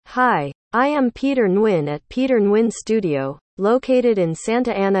Hi, I am Peter Nguyen at Peter Nguyen Studio, located in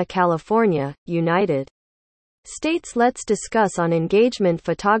Santa Ana, California, United States. Let's discuss on engagement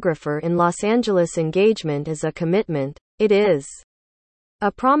photographer in Los Angeles. Engagement is a commitment. It is a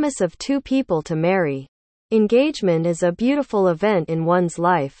promise of two people to marry. Engagement is a beautiful event in one's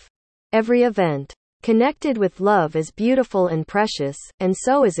life. Every event connected with love is beautiful and precious, and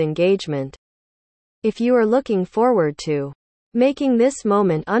so is engagement. If you are looking forward to making this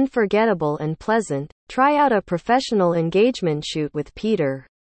moment unforgettable and pleasant, try out a professional engagement shoot with Peter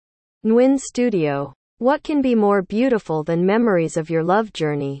Nguyen Studio. What can be more beautiful than memories of your love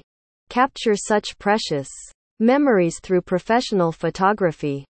journey? Capture such precious memories through professional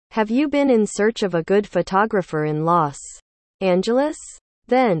photography. Have you been in search of a good photographer in Los Angeles?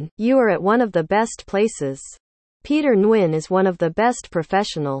 Then, you are at one of the best places. Peter Nguyen is one of the best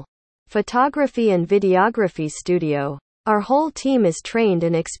professional photography and videography studio. Our whole team is trained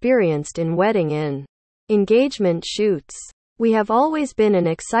and experienced in wedding and engagement shoots. We have always been an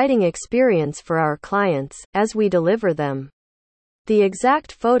exciting experience for our clients, as we deliver them the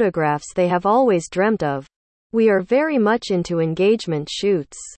exact photographs they have always dreamt of. We are very much into engagement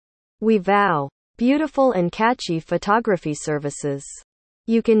shoots. We vow beautiful and catchy photography services.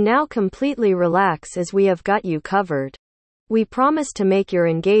 You can now completely relax as we have got you covered. We promise to make your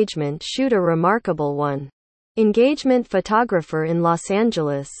engagement shoot a remarkable one. Engagement photographer in Los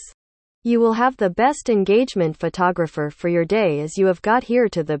Angeles. You will have the best engagement photographer for your day as you have got here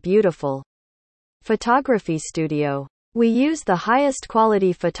to the beautiful photography studio. We use the highest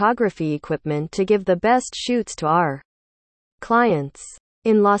quality photography equipment to give the best shoots to our clients.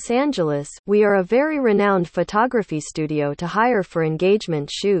 In Los Angeles, we are a very renowned photography studio to hire for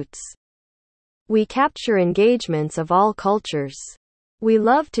engagement shoots. We capture engagements of all cultures. We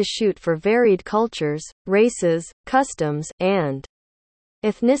love to shoot for varied cultures, races, customs, and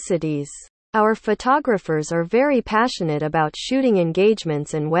ethnicities. Our photographers are very passionate about shooting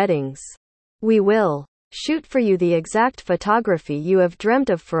engagements and weddings. We will shoot for you the exact photography you have dreamt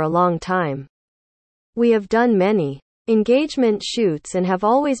of for a long time. We have done many engagement shoots and have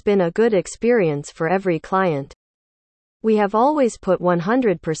always been a good experience for every client. We have always put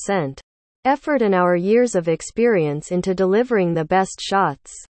 100% effort and our years of experience into delivering the best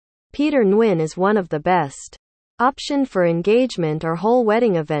shots. Peter Nguyen is one of the best option for engagement or whole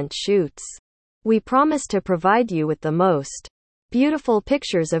wedding event shoots. We promise to provide you with the most beautiful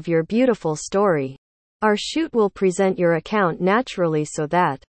pictures of your beautiful story. Our shoot will present your account naturally so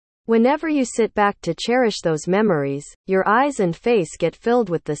that whenever you sit back to cherish those memories, your eyes and face get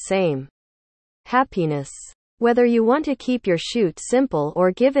filled with the same happiness. Whether you want to keep your shoot simple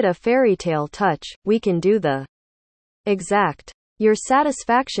or give it a fairy tale touch, we can do the exact. Your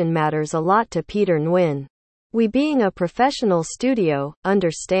satisfaction matters a lot to Peter Nguyen. We, being a professional studio,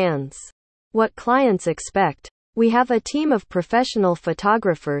 understands what clients expect. We have a team of professional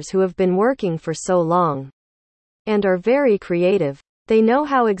photographers who have been working for so long and are very creative. They know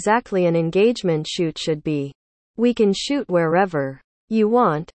how exactly an engagement shoot should be. We can shoot wherever you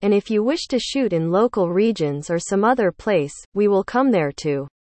want, and if you wish to shoot in local regions or some other place, we will come there to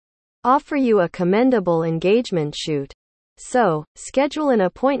offer you a commendable engagement shoot. So, schedule an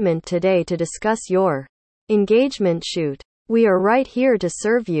appointment today to discuss your engagement shoot. We are right here to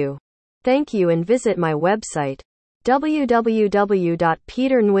serve you. Thank you, and visit my website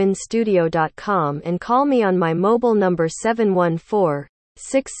www.peternguyenstudio.com and call me on my mobile number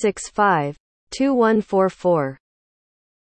 714-665-2144.